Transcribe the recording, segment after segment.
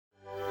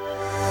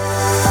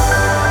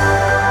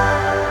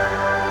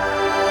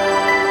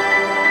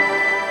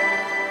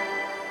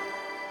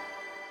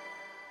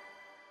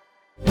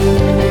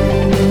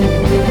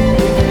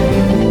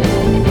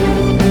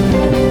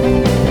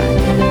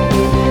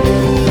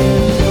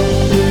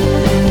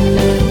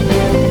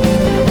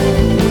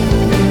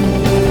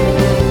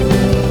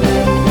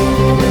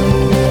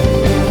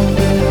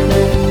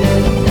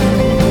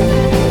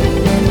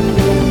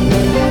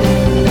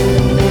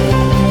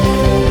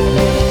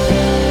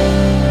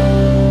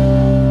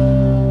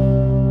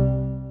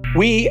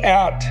We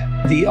at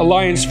the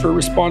Alliance for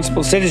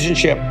Responsible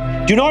Citizenship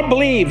do not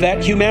believe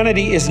that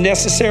humanity is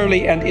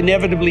necessarily and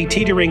inevitably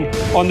teetering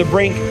on the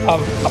brink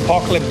of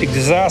apocalyptic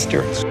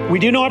disaster. We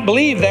do not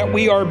believe that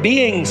we are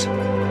beings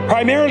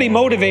primarily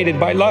motivated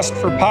by lust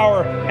for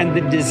power and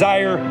the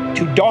desire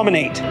to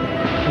dominate.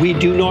 We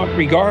do not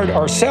regard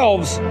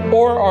ourselves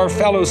or our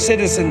fellow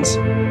citizens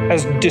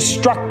as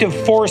destructive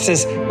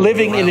forces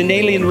living in an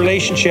alien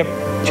relationship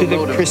to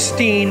the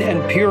pristine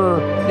and pure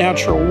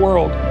natural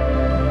world.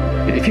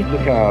 If you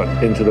look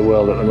out into the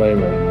world at the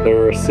moment, there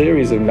are a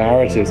series of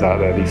narratives out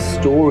there, these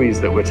stories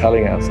that we're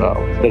telling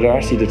ourselves that are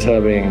actually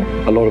determining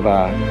a lot of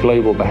our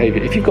global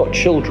behavior. If you've got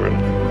children,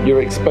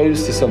 you're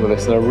exposed to some of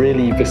this in a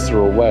really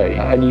visceral way,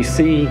 and you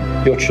see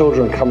your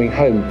children coming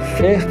home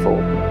fearful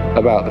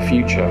about the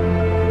future.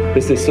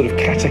 There's this sort of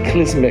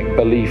cataclysmic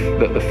belief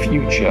that the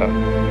future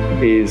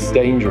is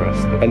dangerous,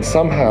 and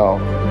somehow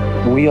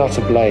we are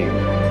to blame.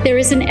 There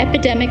is an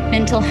epidemic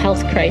mental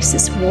health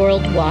crisis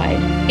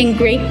worldwide, in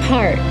great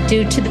part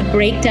due to the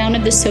breakdown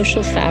of the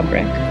social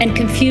fabric and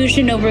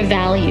confusion over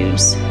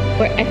values,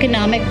 where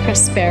economic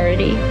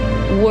prosperity,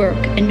 work,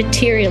 and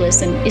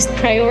materialism is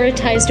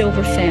prioritized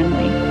over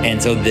family.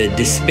 And so the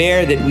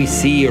despair that we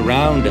see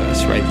around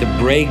us, right, the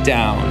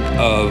breakdown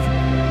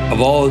of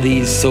all of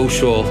these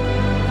social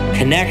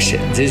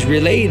connections is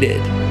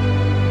related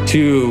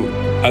to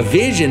a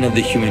vision of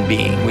the human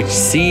being which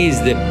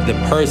sees the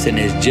person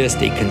as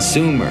just a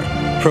consumer.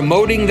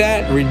 Promoting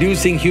that,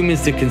 reducing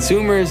humans to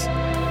consumers,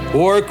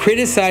 or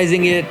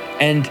criticizing it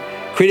and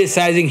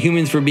criticizing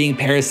humans for being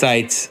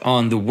parasites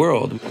on the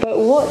world. But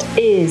what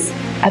is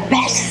a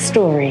better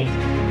story?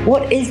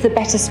 What is the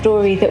better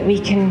story that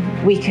we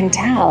can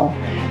tell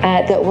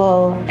that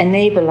will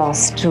enable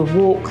us to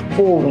walk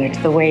forward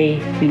the way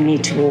we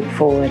need to walk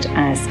forward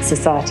as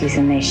societies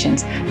and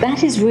nations?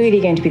 That is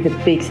really going to be the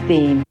big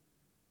theme.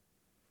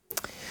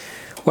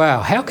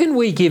 Wow, how can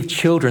we give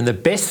children the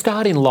best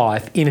start in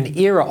life in an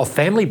era of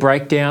family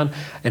breakdown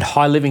and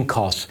high living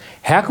costs?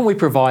 How can we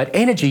provide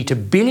energy to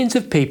billions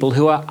of people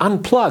who are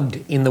unplugged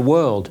in the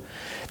world?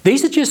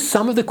 These are just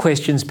some of the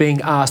questions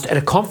being asked at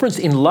a conference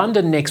in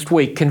London next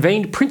week,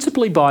 convened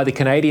principally by the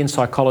Canadian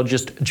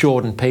psychologist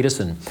Jordan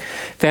Peterson.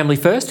 Family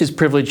First is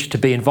privileged to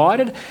be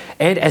invited,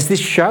 and as this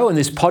show and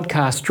this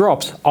podcast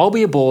drops, I'll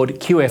be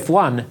aboard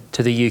QF1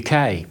 to the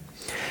UK.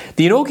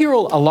 The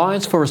inaugural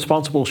Alliance for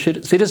Responsible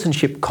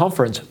Citizenship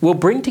conference will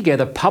bring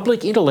together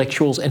public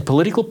intellectuals and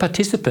political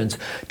participants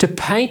to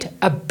paint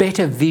a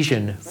better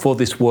vision for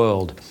this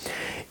world.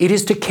 It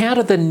is to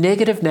counter the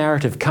negative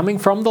narrative coming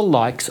from the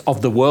likes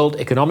of the World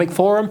Economic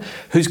Forum,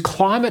 whose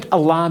climate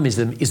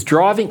alarmism is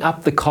driving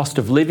up the cost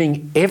of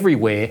living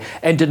everywhere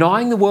and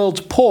denying the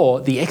world's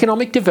poor the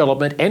economic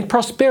development and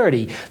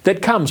prosperity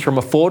that comes from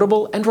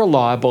affordable and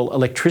reliable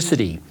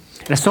electricity.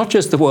 And it's not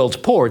just the world's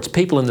poor, it's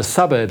people in the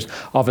suburbs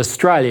of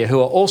Australia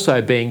who are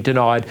also being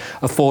denied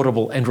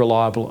affordable and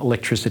reliable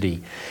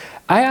electricity.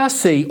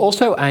 ARC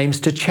also aims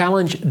to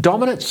challenge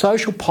dominant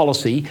social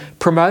policy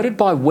promoted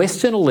by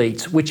Western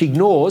elites, which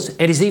ignores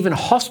and is even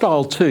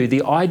hostile to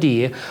the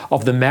idea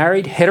of the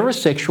married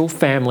heterosexual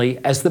family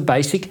as the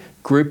basic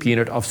group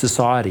unit of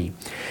society.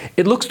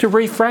 It looks to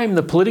reframe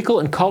the political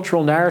and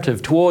cultural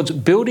narrative towards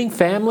building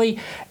family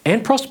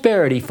and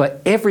prosperity for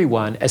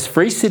everyone as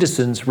free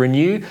citizens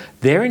renew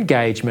their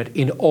engagement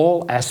in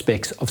all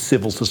aspects of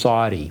civil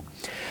society.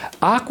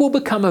 ARC will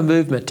become a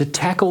movement to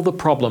tackle the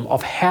problem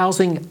of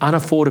housing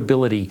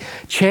unaffordability,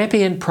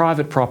 champion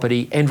private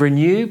property, and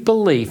renew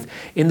belief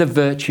in the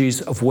virtues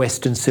of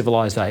Western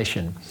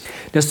civilisation.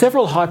 Now,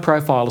 several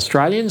high-profile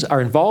Australians are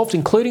involved,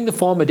 including the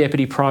former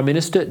Deputy Prime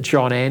Minister,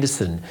 John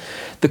Anderson.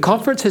 The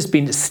conference has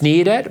been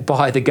sneered at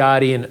by The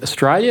Guardian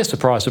Australia,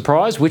 surprise,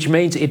 surprise, which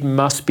means it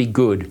must be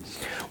good.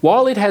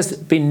 While it has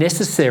been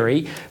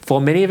necessary for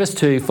many of us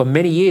to, for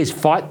many years,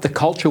 fight the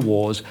culture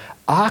wars,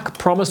 ARC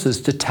promises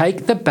to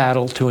take the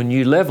battle to a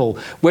new level,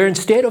 where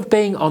instead of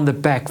being on the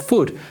back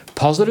foot,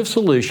 positive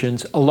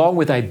solutions along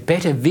with a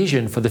better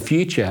vision for the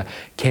future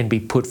can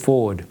be put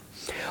forward.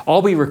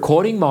 I'll be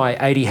recording my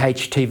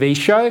ADH TV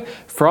show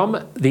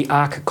from the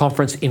ARC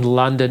conference in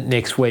London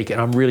next week, and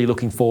I'm really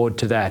looking forward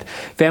to that.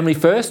 Family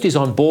First is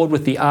on board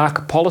with the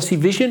ARC policy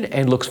vision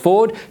and looks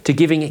forward to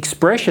giving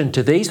expression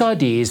to these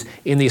ideas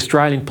in the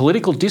Australian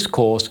political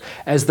discourse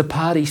as the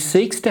party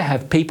seeks to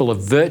have people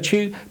of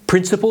virtue,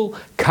 principle,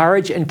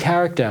 courage and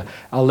character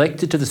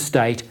elected to the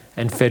state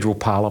and federal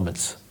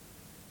parliaments.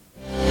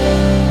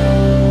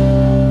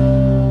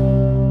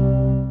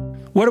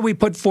 What do we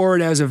put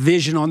forward as a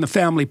vision on the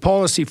family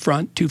policy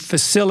front to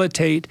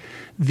facilitate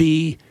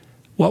the,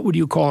 what would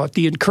you call it,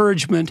 the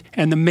encouragement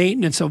and the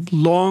maintenance of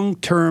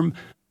long-term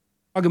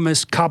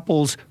monogamous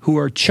couples who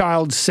are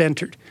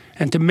child-centered,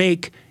 and to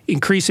make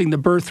increasing the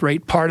birth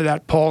rate part of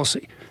that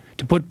policy,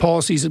 to put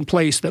policies in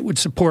place that would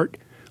support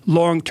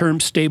long-term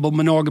stable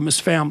monogamous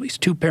families,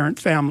 two-parent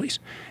families,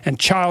 and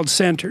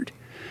child-centered.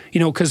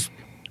 You know, because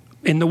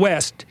in the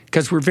West,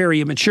 because we're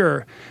very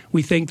immature,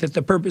 we think that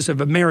the purpose of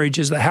a marriage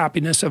is the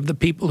happiness of the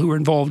people who are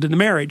involved in the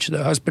marriage,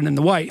 the husband and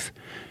the wife.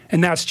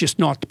 And that's just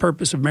not the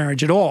purpose of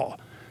marriage at all.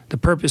 The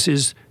purpose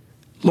is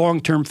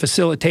long-term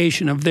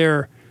facilitation of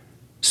their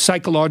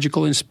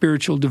psychological and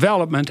spiritual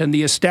development and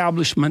the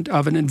establishment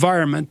of an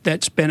environment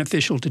that's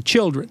beneficial to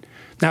children.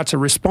 That's a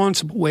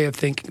responsible way of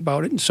thinking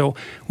about it. And so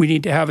we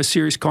need to have a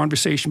serious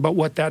conversation about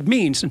what that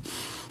means. And,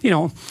 you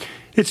know,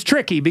 it's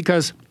tricky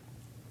because,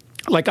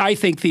 like, I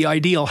think the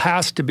ideal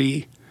has to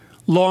be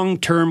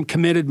long-term,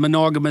 committed,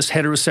 monogamous,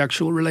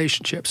 heterosexual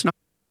relationships.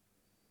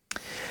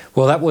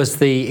 Well, that was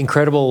the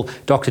incredible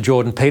Dr.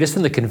 Jordan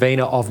Peterson, the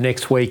convener of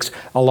next week's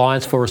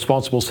Alliance for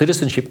Responsible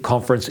Citizenship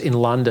Conference in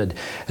London,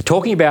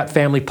 talking about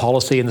family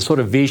policy and the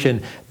sort of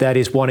vision that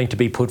is wanting to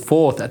be put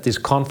forth at this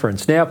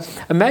conference. Now,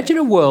 imagine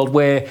a world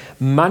where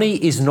money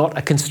is not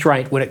a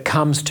constraint when it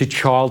comes to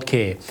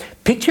childcare.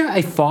 Picture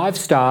a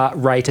 5-star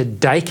rated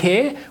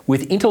daycare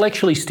with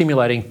intellectually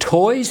stimulating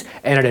toys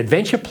and an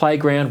adventure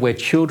playground where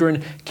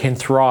children can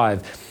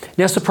thrive.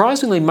 Now,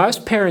 surprisingly,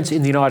 most parents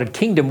in the United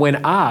Kingdom, when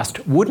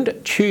asked,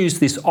 wouldn't choose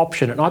this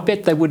option, and I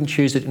bet they wouldn't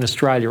choose it in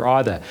Australia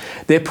either.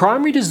 Their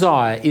primary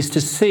desire is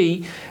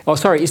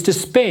to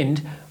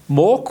spend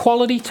more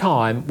quality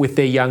time with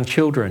their young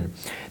children.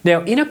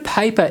 Now, in a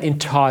paper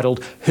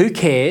entitled "Who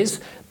Cares?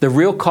 The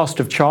Real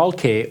Cost of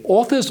Childcare,"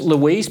 authors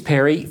Louise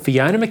Perry,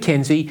 Fiona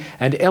McKenzie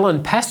and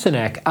Ellen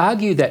Pasternak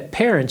argue that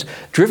parents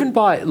driven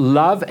by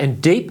love and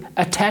deep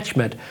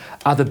attachment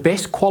are the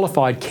best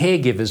qualified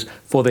caregivers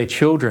for their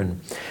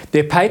children.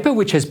 Their paper,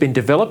 which has been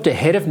developed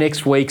ahead of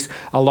next week's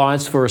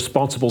Alliance for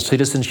Responsible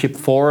Citizenship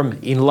Forum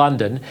in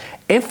London,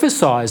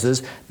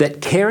 emphasises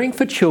that caring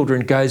for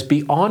children goes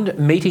beyond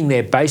meeting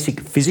their basic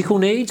physical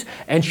needs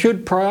and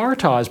should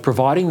prioritise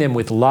providing them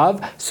with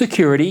love,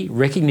 security,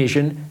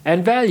 recognition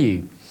and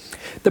value.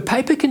 The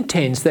paper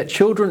contends that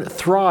children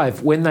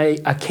thrive when they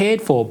are cared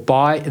for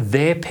by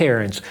their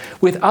parents,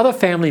 with other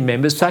family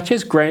members such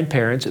as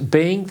grandparents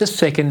being the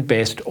second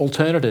best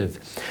alternative.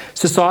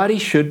 Society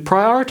should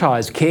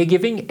prioritise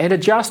caregiving and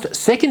adjust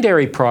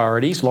secondary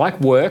priorities like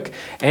work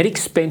and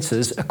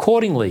expenses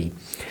accordingly.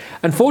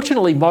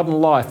 Unfortunately, modern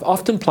life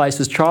often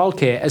places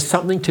childcare as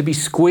something to be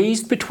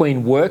squeezed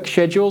between work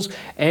schedules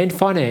and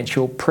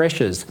financial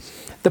pressures.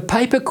 The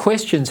paper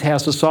questions how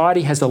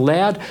society has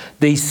allowed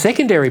these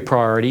secondary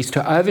priorities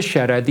to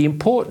overshadow the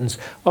importance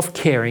of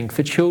caring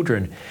for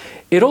children.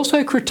 It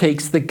also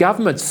critiques the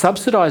government's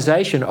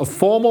subsidisation of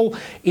formal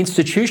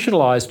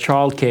institutionalised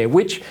childcare,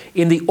 which,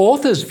 in the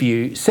author's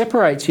view,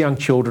 separates young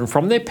children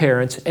from their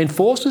parents and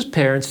forces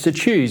parents to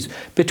choose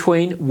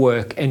between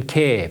work and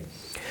care.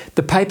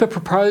 The paper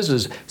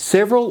proposes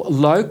several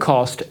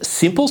low-cost,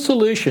 simple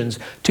solutions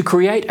to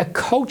create a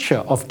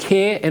culture of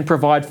care and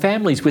provide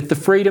families with the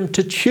freedom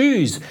to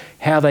choose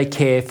how they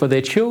care for their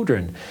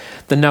children.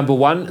 The number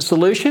one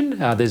solution,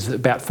 there's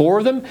about 4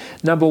 of them.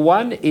 Number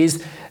one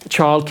is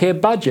childcare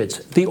budgets.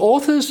 The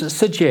authors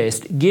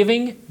suggest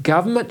giving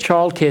government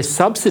childcare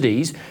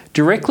subsidies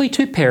directly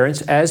to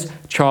parents as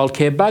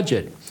childcare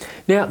budget.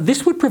 Now,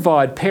 this would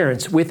provide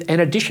parents with an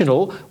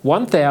additional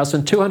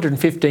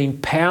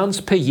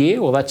 £1,215 per year,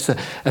 or that's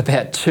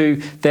about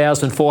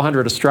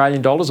 2,400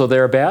 Australian dollars or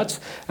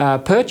thereabouts,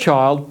 per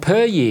child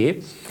per year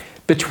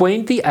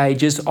between the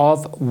ages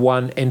of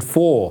 1 and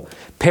 4.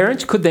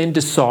 Parents could then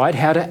decide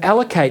how to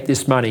allocate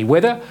this money,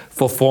 whether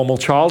for formal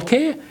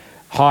childcare,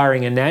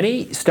 hiring a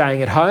nanny,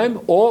 staying at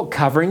home, or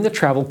covering the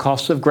travel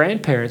costs of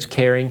grandparents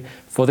caring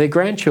for their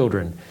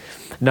grandchildren.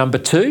 Number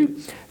 2,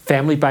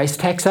 family-based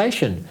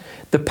taxation.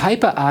 The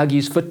paper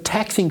argues for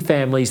taxing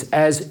families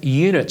as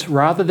units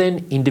rather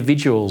than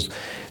individuals.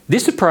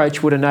 This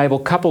approach would enable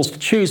couples to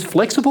choose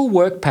flexible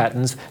work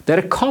patterns that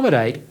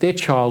accommodate their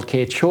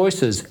childcare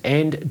choices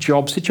and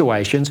job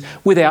situations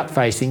without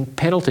facing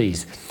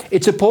penalties.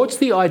 It supports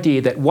the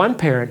idea that one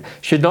parent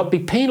should not be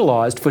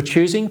penalised for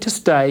choosing to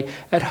stay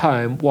at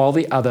home while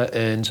the other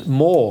earns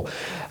more.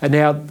 And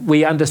now,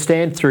 we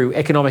understand through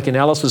economic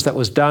analysis that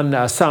was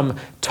done some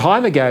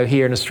time ago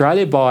here in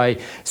Australia by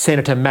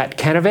Senator Matt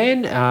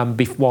Canavan,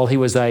 while he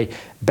was a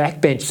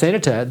backbench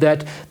senator,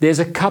 that there's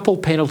a couple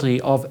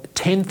penalty of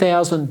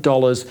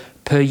 $10,000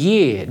 per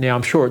year. Now,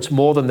 I'm sure it's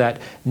more than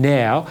that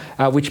now,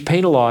 which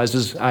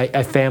penalises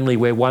a family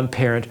where one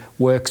parent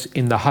works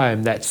in the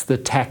home. That's the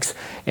tax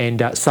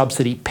and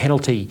subsidy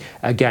penalty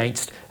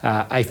against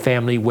a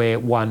family where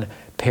one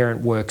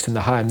parent works in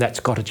the home. That's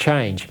got to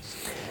change.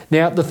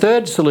 Now, the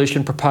third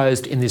solution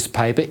proposed in this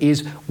paper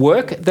is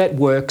work that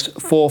works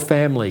for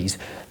families.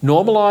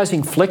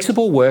 Normalising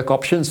flexible work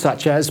options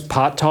such as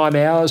part-time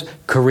hours,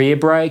 career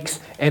breaks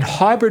and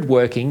hybrid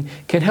working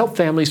can help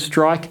families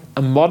strike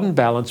a modern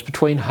balance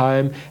between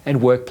home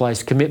and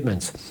workplace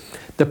commitments.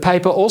 The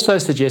paper also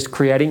suggests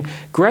creating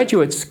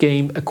graduate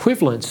scheme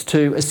equivalents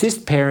to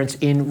assist parents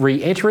in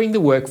re-entering the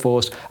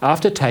workforce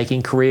after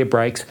taking career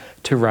breaks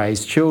to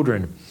raise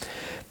children.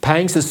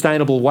 Paying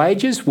sustainable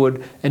wages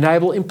would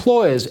enable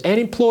employers and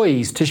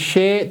employees to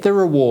share the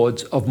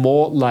rewards of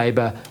more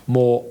labour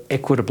more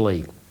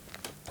equitably.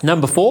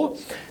 Number 4,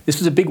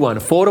 this is a big one,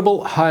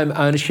 affordable home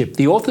ownership.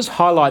 The authors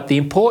highlight the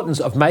importance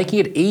of making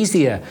it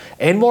easier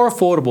and more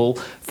affordable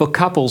for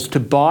couples to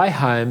buy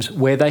homes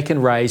where they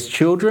can raise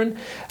children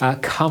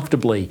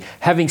comfortably.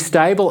 Having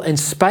stable and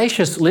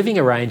spacious living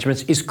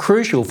arrangements is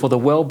crucial for the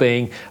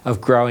well-being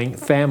of growing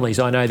families.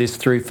 I know this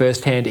through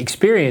first-hand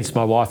experience,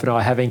 my wife and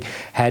I having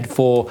had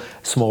 4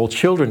 small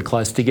children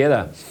close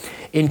together.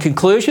 In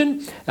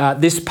conclusion,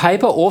 this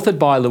paper, authored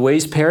by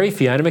Louise Perry,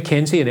 Fiona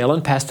McKenzie and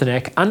Ellen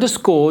Pasternak,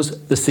 underscores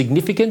the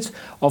significance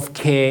of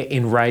care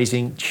in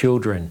raising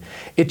children.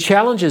 It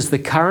challenges the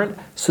current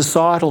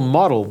societal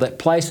model that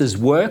places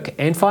work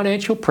and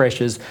financial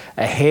pressures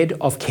ahead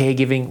of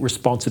caregiving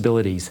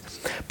responsibilities.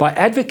 By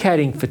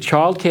advocating for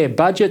childcare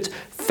budgets,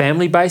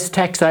 family-based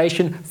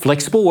taxation,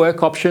 flexible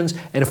work options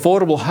and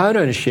affordable home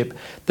ownership,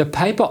 the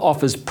paper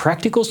offers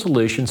practical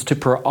solutions to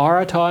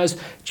prioritise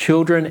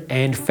children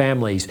and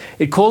families.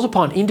 It calls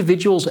upon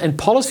individuals and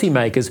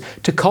policymakers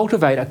to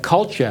cultivate a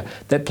culture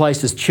that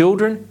places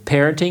children,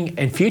 parenting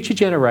and future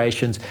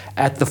generations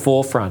at the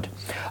forefront.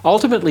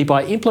 Ultimately,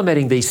 by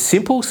implementing these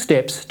simple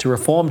steps to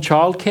reform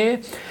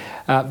childcare,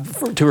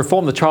 to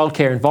reform the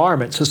childcare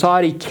environment,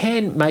 society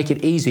can make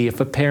it easier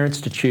for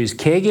parents to choose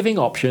caregiving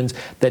options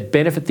that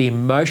benefit the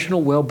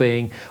emotional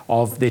well-being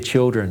of their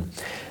children.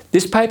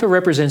 This paper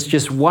represents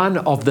just one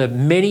of the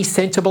many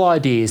sensible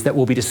ideas that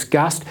will be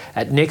discussed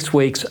at next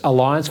week's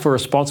Alliance for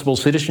Responsible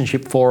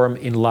Citizenship Forum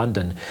in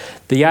London.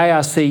 The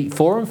ARC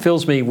Forum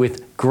fills me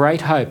with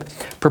great hope.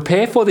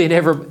 Prepare for the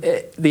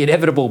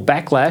inevitable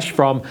backlash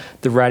from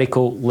the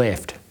radical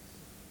left.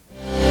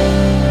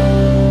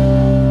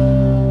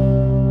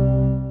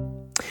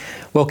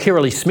 Well,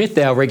 Kirralie Smith,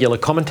 our regular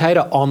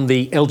commentator on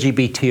the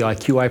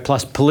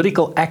LGBTIQA+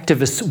 political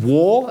activists'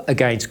 war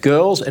against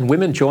girls and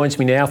women, joins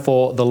me now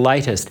for the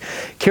latest.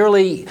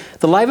 Kirralie,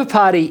 the Labor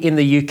Party in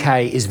the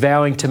UK is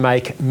vowing to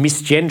make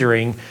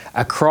misgendering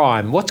a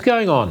crime. What's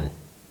going on?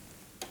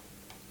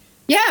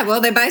 Yeah,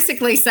 well, they're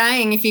basically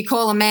saying if you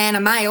call a man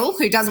a male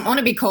who doesn't want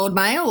to be called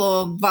male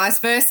or vice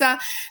versa,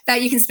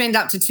 that you can spend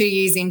up to 2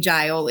 years in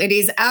jail. It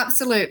is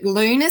absolute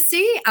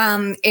lunacy.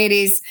 It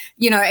is,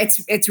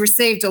 it's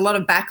received a lot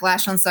of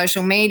backlash on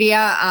social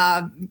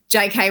media.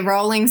 J.K.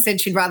 Rowling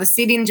said she'd rather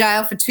sit in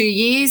jail for 2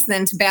 years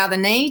than to bow the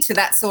knee to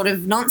that sort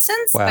of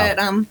nonsense.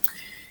 Wow.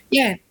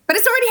 But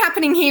it's already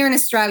happening here in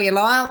Australia,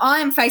 Lyle. I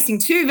am facing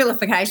 2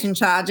 vilification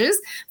charges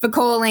for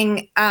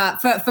calling,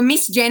 for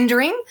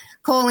misgendering,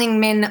 calling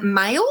men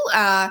male.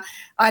 I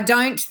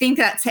don't think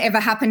that's ever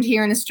happened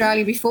here in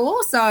Australia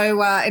before,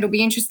 so it'll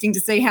be interesting to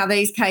see how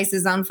these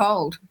cases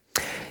unfold.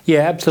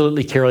 Yeah,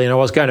 absolutely, Kirralie. And I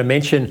was going to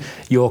mention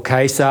your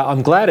case.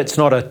 I'm glad it's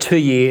not a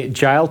 2-year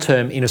jail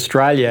term in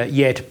Australia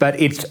yet, but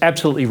it's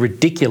absolutely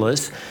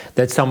ridiculous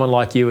that someone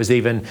like you is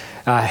even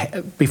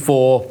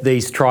before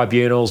these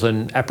tribunals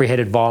and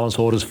apprehended violence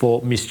orders for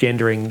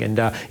misgendering.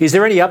 And is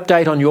there any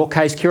update on your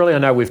case, Kirralie? I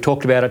know we've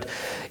talked about it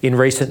in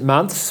recent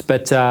months,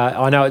 but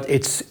I know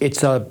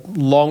it's a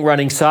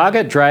long-running saga.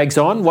 It drags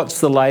on. What's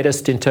the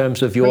latest in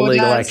terms of your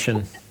legal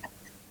action?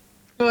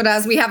 Sure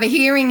does. We have a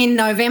hearing in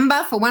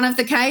November for one of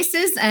the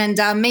cases, and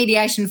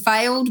mediation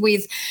failed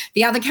with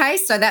the other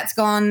case, so that's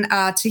gone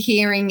to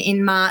hearing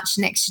in March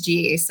next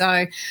year.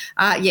 So,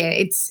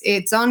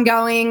 it's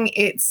ongoing.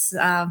 It's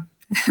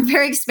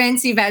very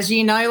expensive, as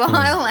you know,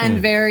 Lyle, and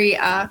very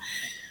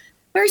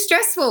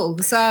stressful.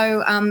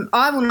 So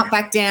I will not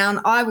back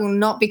down. I will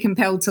not be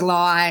compelled to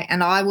lie,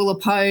 and I will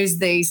oppose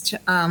these,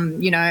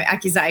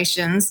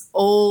 accusations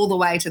all the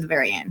way to the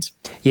very end.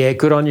 Yeah,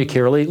 good on you,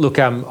 Kirralie. Look,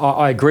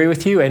 I agree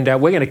with you, and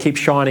we're going to keep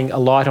shining a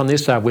light on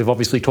this. We've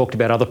obviously talked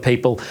about other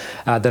people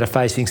that are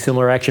facing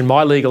similar action.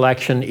 My legal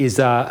action is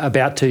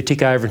about to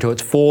tick over into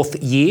its 4th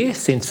year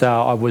since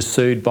I was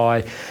sued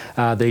by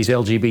these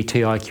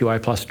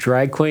LGBTIQA+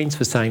 drag queens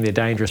for saying they're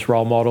dangerous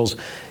role models.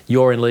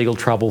 You're in legal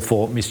trouble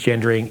for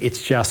misgendering.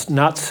 It's just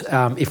nuts.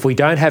 If we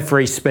don't have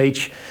free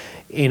speech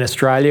in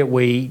Australia,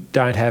 we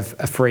don't have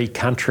a free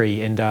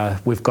country, and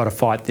we've got to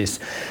fight this.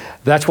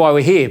 That's why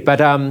we're here. But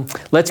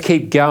let's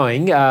keep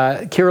going.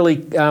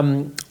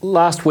 Kirralie,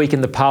 last week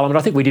in the Parliament,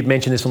 I think we did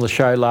mention this on the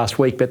show last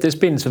week, but there's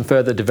been some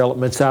further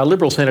developments.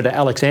 Liberal Senator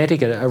Alex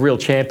Antic, a real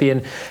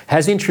champion,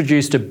 has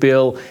introduced a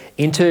bill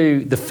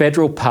into the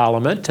federal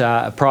Parliament,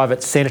 a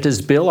private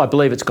senator's bill. I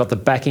believe it's got the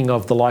backing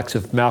of the likes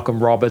of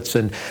Malcolm Roberts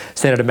and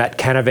Senator Matt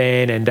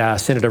Canavan and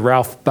Senator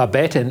Ralph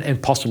Barbet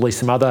and possibly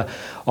some other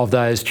of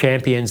those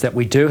champions that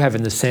we do have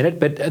in the Senate.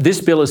 But this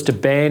bill is to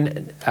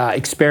ban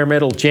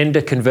experimental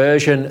gender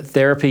conversion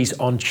therapies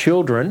on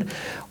children.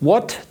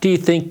 What do you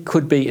think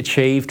could be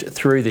achieved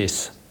through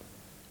this?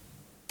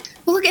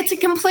 Well, look, it's a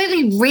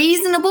completely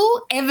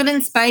reasonable,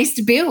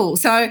 evidence-based bill.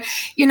 So,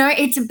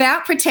 it's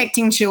about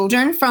protecting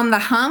children from the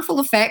harmful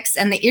effects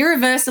and the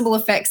irreversible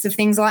effects of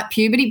things like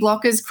puberty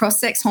blockers,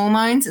 cross-sex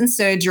hormones and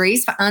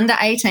surgeries for under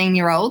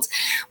 18-year-olds.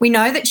 We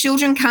know that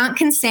children can't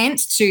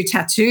consent to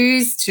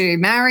tattoos, to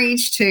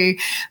marriage, to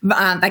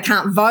they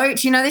can't vote.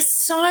 There's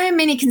so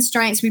many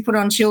constraints we put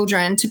on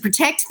children to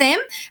protect them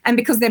and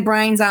because their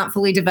brains aren't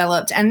fully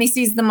developed. And this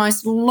is the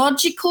most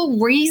logical,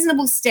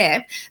 reasonable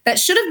step that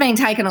should have been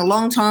taken a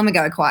long time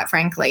ago, quite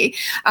frankly,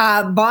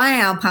 by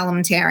our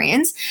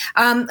parliamentarians.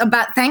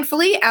 But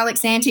thankfully,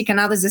 Alex Antic and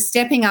others are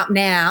stepping up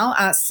now,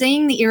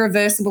 seeing the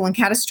irreversible and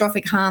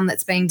catastrophic harm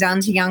that's being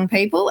done to young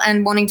people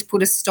and wanting to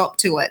put a stop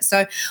to it.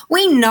 So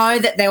we know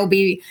that there will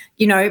be,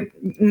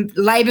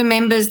 Labor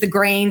members, the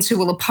Greens, who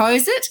will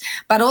oppose it,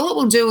 but all it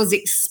will do is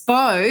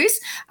expose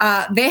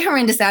their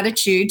horrendous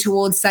attitude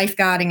towards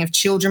safeguarding of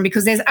children,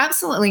 because there's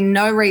absolutely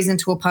no reason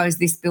to oppose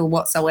this bill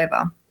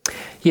whatsoever.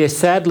 Yes,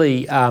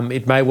 sadly,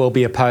 it may well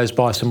be opposed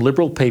by some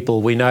Liberal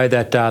people. We know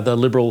that the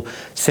Liberal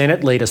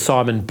Senate leader,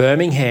 Simon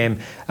Birmingham,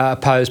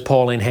 opposed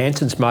Pauline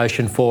Hanson's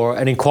motion for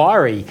an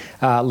inquiry,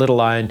 let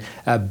alone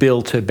a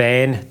bill to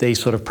ban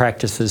these sort of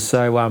practices.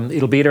 So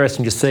it'll be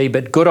interesting to see.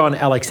 But good on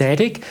Alex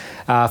Antic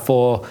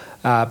for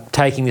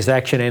taking this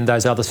action, and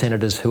those other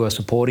senators who are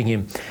supporting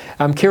him.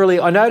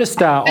 Kirralie, I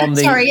noticed on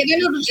the... Sorry,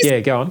 yeah,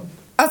 go on.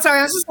 Oh, sorry,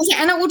 I was just going to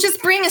say, and it will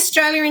just bring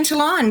Australia into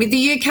line with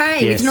the UK,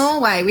 yes, with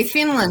Norway, with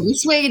Finland, with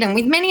Sweden,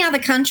 with many other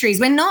countries.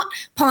 We're not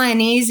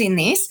pioneers in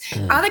this.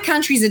 Other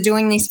countries are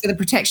doing this for the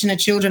protection of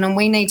children, and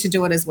we need to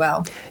do it as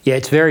well. Yeah,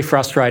 it's very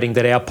frustrating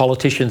that our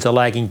politicians are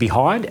lagging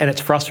behind, and it's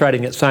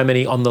frustrating that so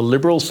many on the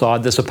Liberal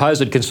side, the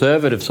supposed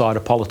conservative side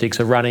of politics,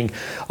 are running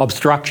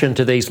obstruction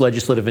to these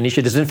legislative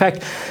initiatives. In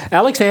fact,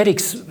 Alex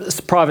Antic's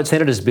private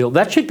senator's bill,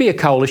 that should be a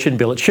coalition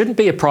bill. It shouldn't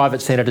be a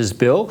private senator's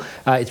bill.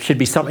 It should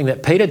be something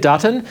that Peter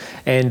Dutton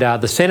and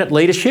the Senate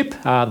leadership,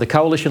 the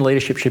coalition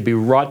leadership, should be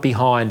right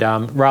behind,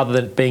 rather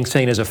than being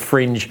seen as a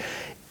fringe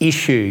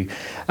issue.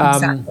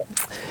 Exactly.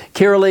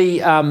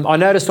 Kirralie, I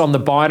noticed on the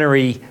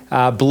Binary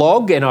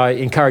blog, and I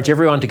encourage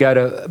everyone to go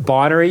to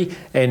Binary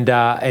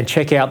and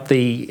check out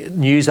the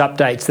news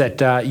updates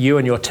that you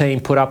and your team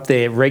put up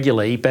there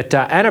regularly. But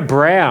Anna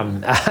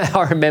Brown,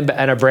 I remember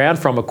Anna Brown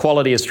from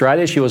Equality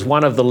Australia. She was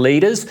one of the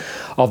leaders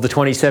of the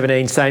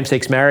 2017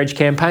 same-sex marriage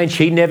campaign.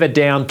 She never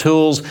downed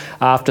tools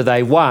after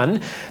they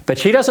won, but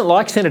she doesn't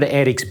like Senator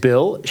Antic's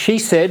bill. She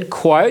said,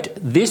 quote,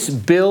 "This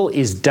bill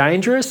is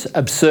dangerous,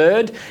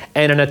 absurd,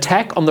 and an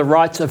attack on the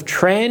rights of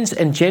trans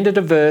and gender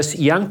diverse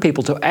young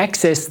people to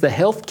access the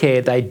health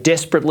care they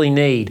desperately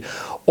need.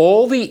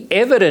 All the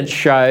evidence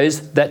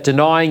shows that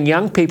denying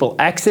young people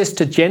access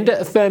to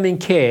gender-affirming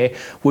care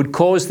would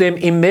cause them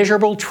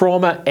immeasurable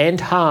trauma and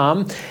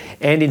harm,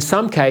 and in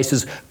some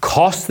cases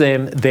cost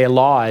them their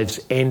lives,"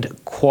 end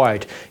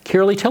quote.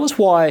 Kirralie, tell us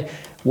why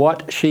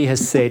what she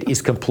has said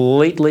is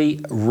completely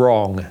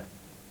wrong.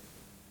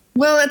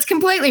 Well, it's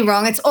completely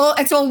wrong. It's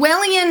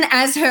Orwellian,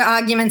 as her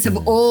arguments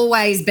have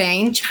always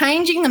been,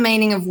 changing the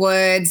meaning of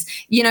words,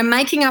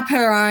 making up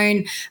her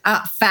own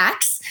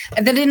facts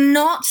that are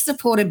not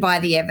supported by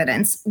the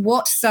evidence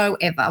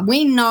whatsoever.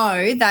 We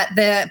know that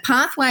the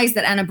pathways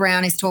that Anna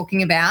Brown is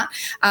talking about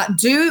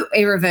do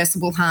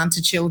irreversible harm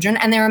to children,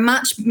 and there are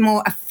much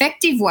more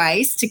effective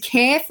ways to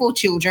care for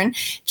children.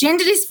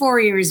 Gender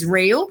dysphoria is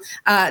real,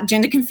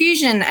 gender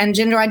confusion and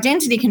gender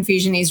identity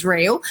confusion is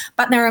real,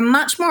 but there are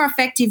much more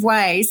effective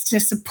ways to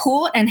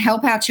support and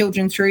help our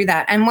children through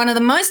that. And one of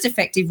the most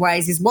effective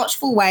ways is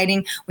watchful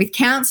waiting, with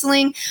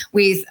counselling,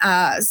 with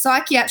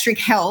psychiatric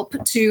help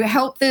to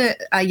help the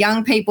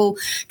young people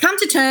come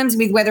to terms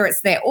with whether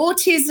it's their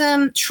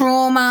autism,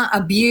 trauma,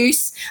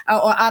 abuse,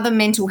 or other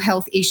mental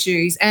health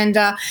issues. And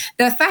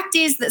the fact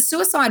is that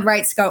suicide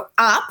rates go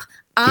up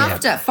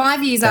after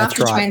 5 years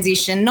after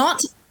transition,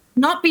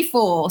 not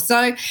before.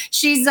 So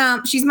she's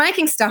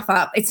making stuff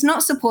up. It's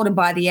not supported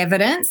by the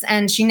evidence,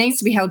 and she needs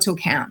to be held to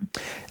account.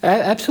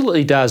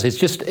 Absolutely does. It's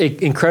just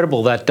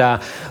incredible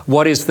that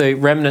what is the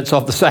remnants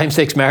of the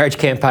same-sex marriage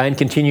campaign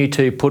continue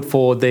to put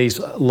forward these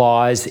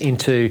lies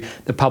into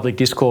the public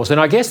discourse. And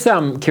I guess,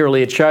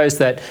 Kirralie, it shows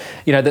that,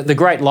 the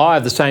great lie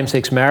of the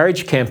same-sex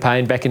marriage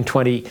campaign back in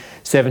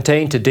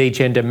 2017 to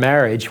degender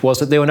marriage was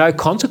that there were no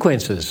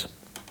consequences.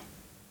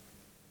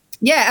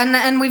 Yeah,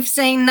 and we've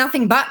seen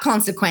nothing but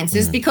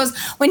consequences, because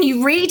when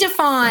you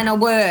redefine a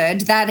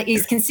word that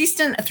is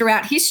consistent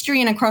throughout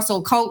history and across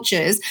all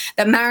cultures,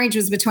 that marriage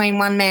was between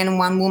one man and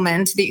one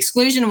woman to the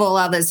exclusion of all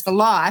others for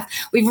life,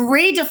 we've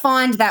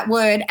redefined that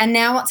word, and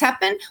now what's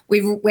happened?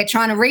 We're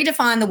trying to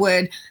redefine the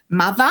word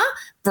mother,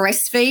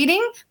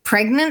 breastfeeding,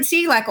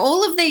 pregnancy, like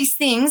all of these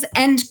things,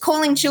 and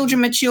calling children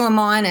mature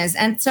minors.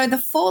 And so the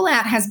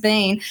fallout has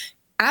been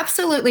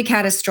absolutely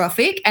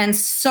catastrophic and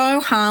so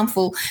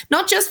harmful,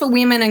 not just for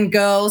women and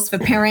girls, for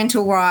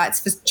parental rights,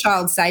 for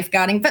child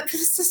safeguarding, but for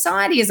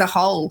society as a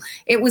whole.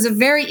 It was a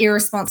very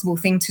irresponsible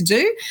thing to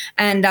do.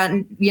 And,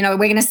 we're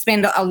going to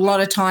spend a lot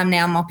of time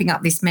now mopping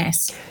up this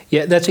mess.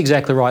 Yeah, that's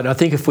exactly right. And I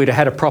think if we'd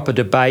had a proper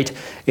debate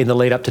in the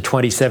lead up to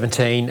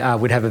 2017,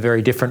 we'd have a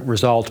very different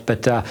result.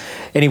 But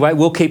anyway,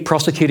 we'll keep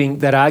prosecuting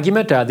that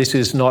argument. This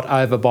is not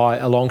over by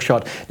a long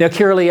shot. Now,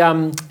 Kirralie,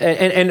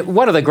 and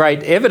one of the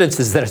great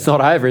evidences that it's not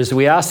over is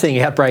we are seeing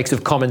outbreaks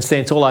of common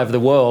sense all over the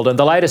world. And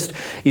the latest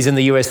is in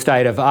the US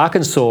state of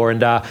Arkansas.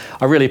 And I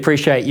really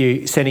appreciate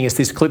you sending us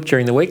this clip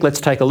during the week.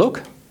 Let's take a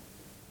look.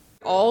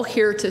 All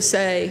here to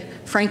say,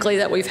 frankly,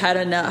 that we've had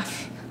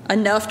enough.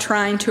 Enough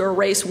trying to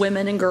erase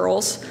women and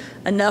girls,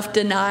 enough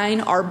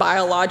denying our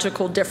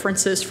biological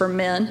differences from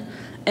men,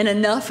 and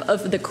enough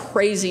of the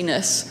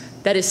craziness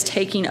that is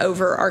taking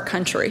over our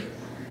country.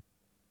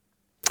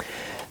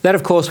 That,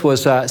 of course,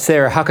 was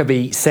Sarah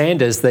Huckabee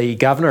Sanders, the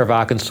Governor of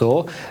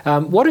Arkansas.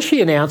 What does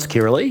she announce,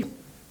 Kirralie?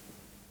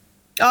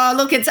 Oh,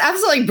 look, it's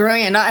absolutely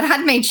brilliant. It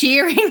had me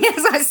cheering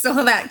as I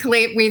saw that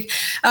clip with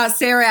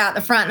Sarah out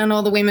the front and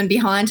all the women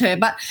behind her.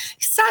 But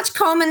such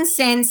common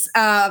sense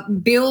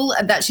bill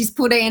that she's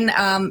put in,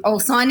 or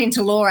signed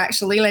into law,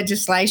 actually,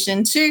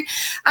 legislation, to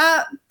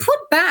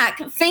put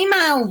back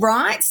female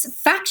rights,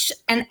 fact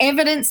and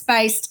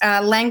evidence-based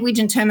language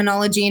and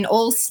terminology in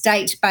all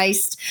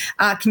state-based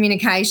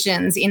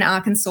communications in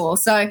Arkansas.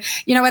 So,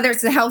 whether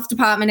it's the health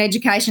department,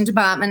 education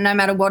department, no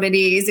matter what it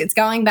is, it's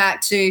going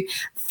back to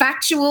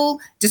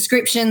factual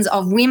descriptions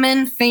of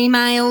women,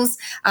 females.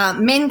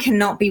 Men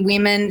cannot be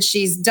women.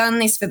 She's done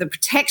this for the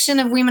protection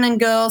of women and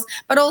girls,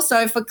 but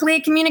also for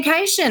clear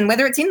communication,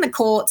 whether it's in the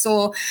courts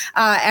or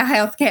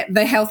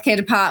the healthcare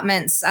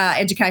departments,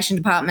 education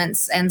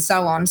departments, and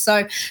so on.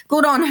 So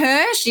good on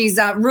her. She's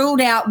ruled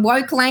out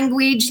woke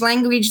language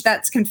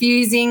that's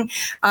confusing,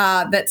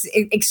 that's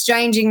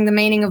exchanging the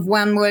meaning of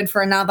one word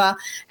for another,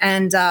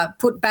 and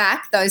put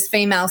back those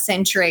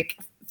female-centric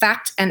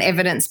fact and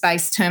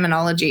evidence-based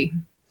terminology.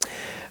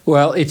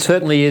 Well, it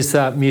certainly is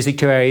music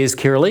to our ears,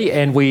 Kirralie,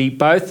 and we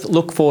both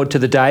look forward to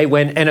the day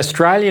when an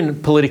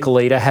Australian political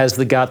leader has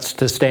the guts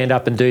to stand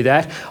up and do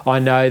that. I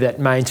know that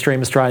mainstream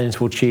Australians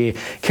will cheer.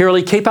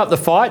 Kirralie, keep up the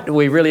fight.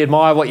 We really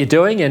admire what you're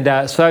doing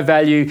and so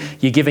value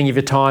you giving of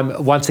your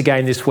time once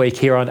again this week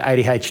here on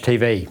ADH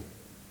TV.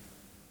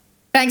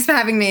 Thanks for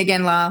having me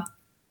again, Lyle.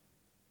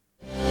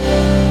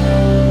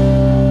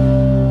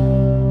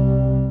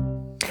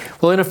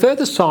 Well, in a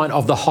further sign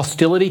of the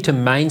hostility to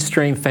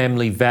mainstream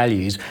family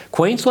values,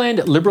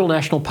 Queensland Liberal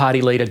National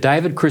Party leader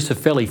David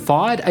Kirralie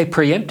fired a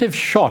preemptive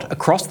shot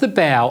across the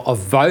bow of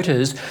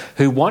voters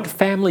who want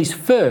families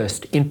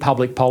first in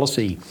public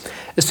policy.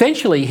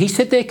 Essentially, he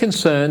said their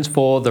concerns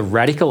for the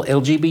radical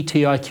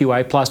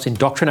LGBTIQA+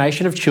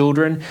 indoctrination of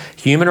children,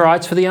 human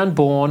rights for the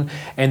unborn,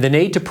 and the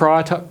need to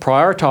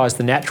prioritise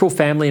the natural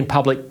family in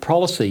public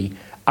policy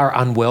are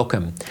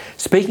unwelcome.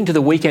 Speaking to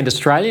the Weekend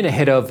Australian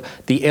ahead of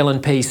the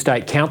LNP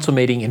State Council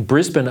meeting in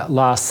Brisbane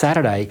last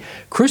Saturday,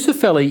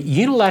 Kirralie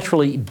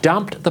unilaterally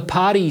dumped the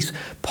party's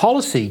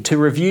policy to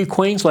review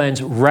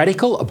Queensland's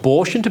radical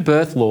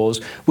abortion-to-birth laws,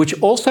 which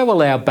also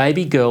allow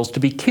baby girls to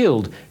be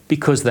killed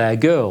because they are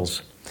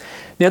girls.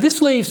 Now,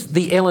 this leaves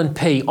the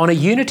LNP on a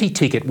unity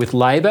ticket with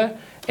Labor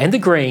and the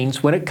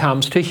Greens when it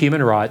comes to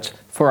human rights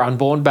for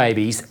unborn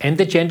babies and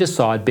the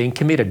gendercide being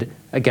committed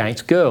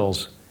against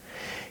girls.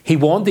 He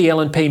warned the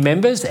LNP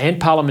members and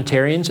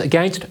parliamentarians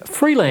against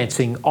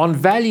freelancing on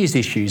values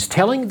issues,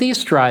 telling the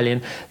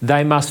Australian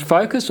they must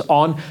focus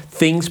on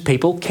things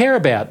people care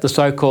about. The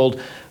so-called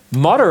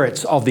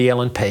moderates of the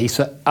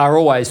LNP are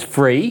always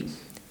free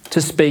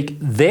to speak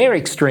their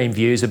extreme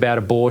views about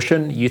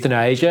abortion,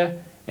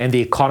 euthanasia, and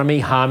the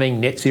economy harming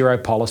net zero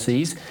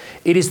policies.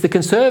 It is the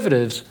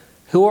Conservatives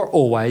who are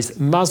always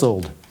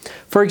muzzled.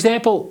 For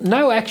example,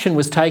 no action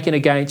was taken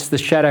against the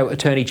Shadow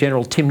Attorney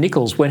General Tim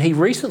Nicholls when he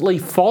recently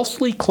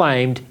falsely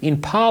claimed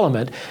in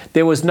Parliament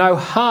there was no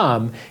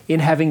harm in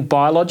having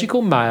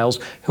biological males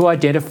who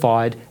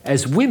identified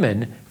as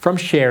women from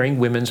sharing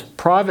women's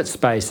private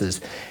spaces.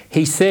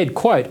 He said,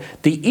 quote,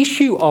 "The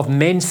issue of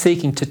men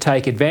seeking to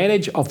take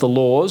advantage of the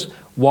laws,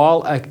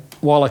 while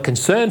a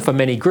concern for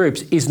many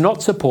groups, is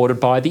not supported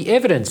by the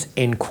evidence,"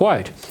 end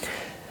quote.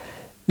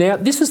 Now,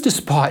 this is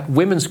despite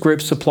women's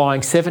groups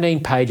supplying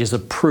 17 pages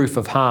of proof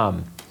of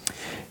harm.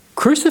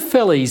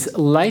 Kirralie's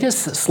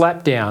latest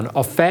slapdown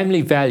of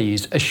family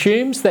values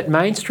assumes that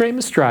mainstream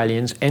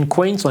Australians and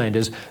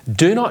Queenslanders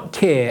do not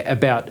care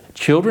about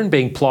children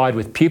being plied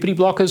with puberty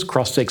blockers,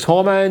 cross-sex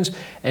hormones,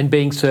 and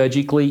being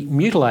surgically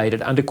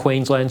mutilated under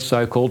Queensland's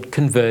so-called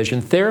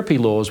conversion therapy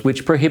laws,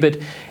 which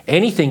prohibit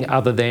anything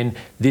other than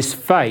this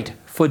fate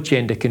for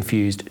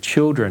gender-confused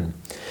children.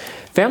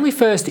 Family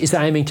First is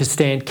aiming to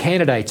stand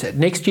candidates at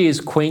next year's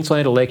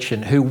Queensland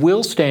election who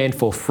will stand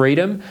for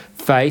freedom,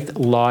 faith,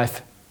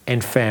 life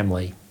and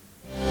family.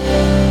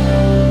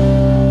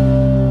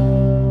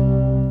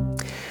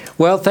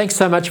 Well, thanks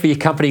so much for your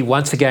company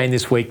once again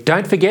this week.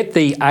 Don't forget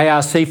the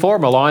ARC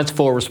Forum, Alliance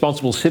for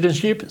Responsible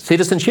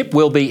Citizenship,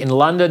 will be in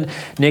London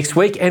next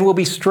week and will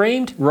be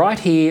streamed right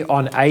here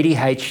on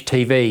ADH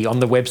TV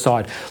on the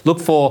website. Look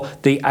for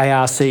the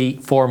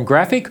ARC Forum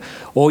graphic,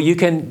 or you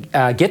can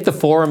get the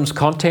forum's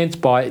contents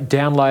by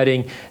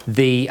downloading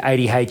the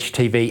ADH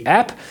TV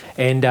app.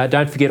 And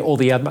don't forget all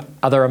the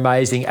other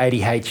amazing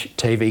ADH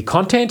TV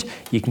content.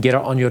 You can get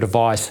it on your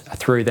device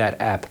through that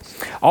app.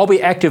 I'll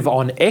be active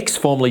on X,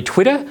 formerly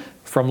Twitter,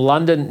 from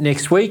London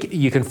next week.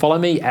 You can follow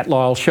me at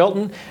Lyle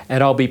Shelton,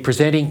 and I'll be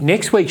presenting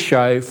next week's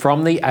show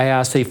from the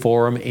ARC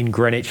Forum in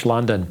Greenwich,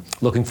 London.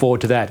 Looking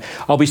forward to that.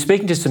 I'll be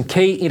speaking to some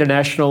key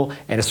international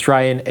and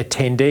Australian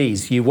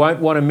attendees. You won't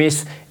want to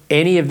miss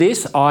any of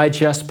this. I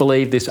just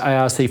believe this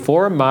ARC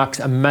Forum marks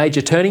a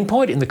major turning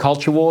point in the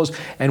culture wars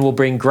and will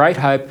bring great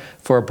hope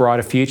for a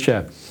brighter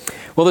future.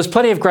 Well, there's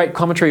plenty of great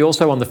commentary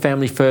also on the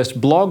Family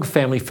First blog,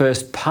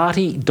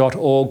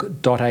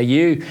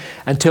 familyfirstparty.org.au.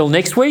 Until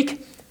next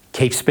week,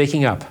 keep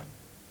speaking up.